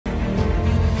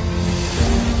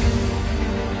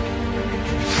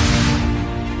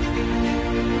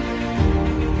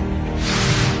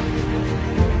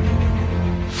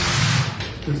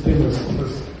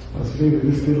baby,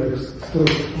 this thing like stroke.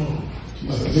 Oh,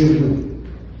 Jesus. Baby.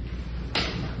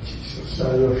 Jesus.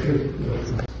 You're afraid.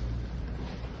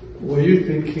 Were you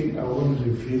thinking I won't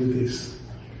reveal this?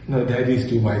 No, Daddy is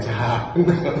too much.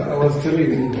 I was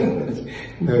telling him.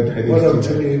 No, Daddy what is I'm too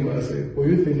telling him, I said, were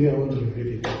you thinking I won't reveal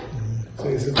it? So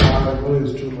he said, I know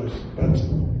it's too much. But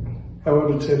I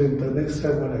want to tell him that next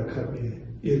time when I come here,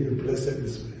 he'll be blessed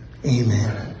this way.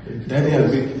 Amen. Daddy,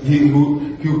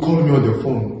 he'll call me on the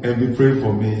phone and be praying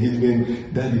for me. He's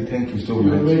been, Daddy, thank you so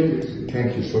much.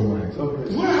 Thank you so much.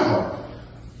 Okay. Wow.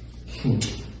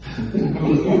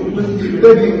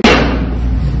 Daddy.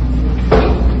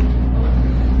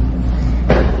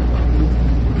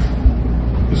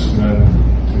 This man,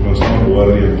 you must not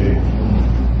worry again.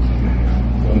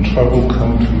 When trouble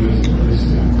comes to you as a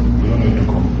Christian, you don't need to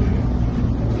complain.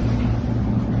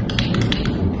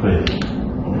 Pray.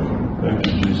 Thank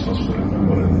you, Jesus, for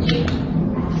remembering this.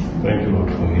 Thank you, Lord,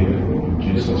 for healing in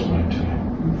Jesus' mighty name.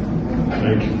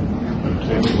 Thank you. And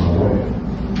thank you, my Lord,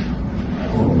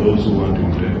 for those who went in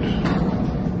debt.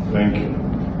 Thank you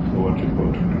for what you're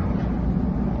about to do.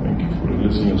 Thank you for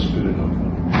releasing your spirit upon me.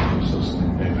 In Jesus'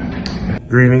 name, amen.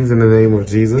 Greetings in the name of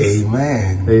Jesus.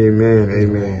 Amen. Amen.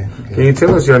 Amen. Can you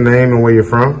tell us your name and where you're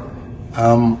from?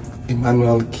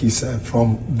 Emmanuel Kisa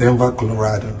from Denver,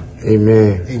 Colorado.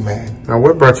 Amen. Amen. Now,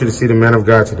 what brought you to see the man of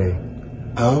God today?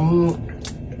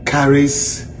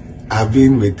 Caris, I've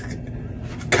been with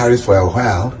Caris for a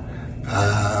while.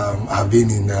 I've been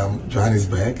in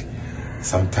Johannesburg.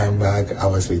 Some time back, I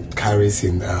was with Caris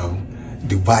in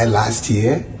Dubai last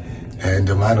year, and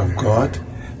the man of God,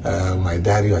 my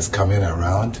daddy was coming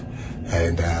around,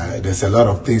 and there's a lot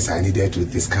of things I needed to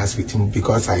discuss with him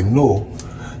because I know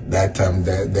that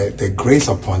the grace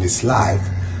upon his life,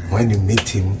 when you meet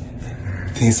him,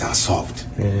 things are solved.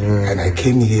 And I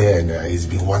came here and it's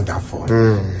been wonderful.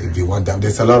 It's been wonderful.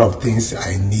 There's a lot of things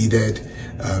I needed,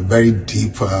 very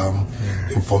deep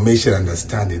information,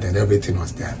 understanding, and everything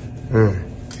was there. Yeah.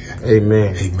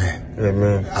 Amen. Amen.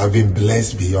 Amen. I've been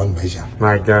blessed beyond measure.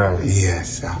 My God.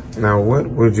 Yes. Now, what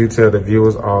would you tell the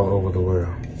viewers all over the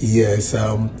world? Yes.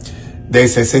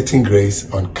 There's a certain grace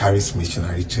on Caris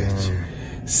Missionary Church,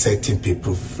 setting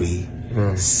people free,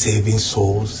 saving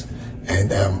souls,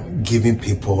 and giving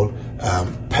people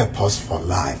purpose for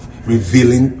life,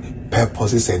 revealing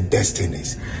purposes and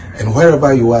destinies. And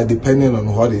wherever you are, depending on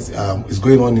what is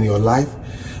going on in your life,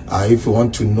 if you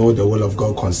want to know the will of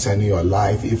God concerning your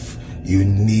life, if you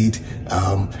need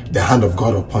the hand of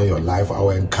God upon your life, I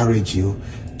will encourage you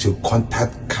to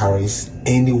contact Caris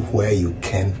anywhere you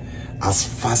can, as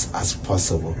fast as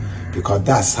possible, because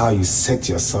that's how you set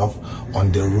yourself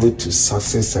on the road to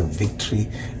success and victory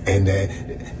and a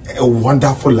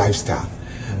wonderful lifestyle.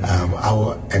 I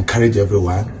will encourage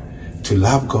everyone to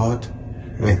love God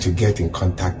and to get in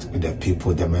contact with the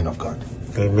people, the men of God.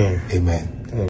 Amen. Amen.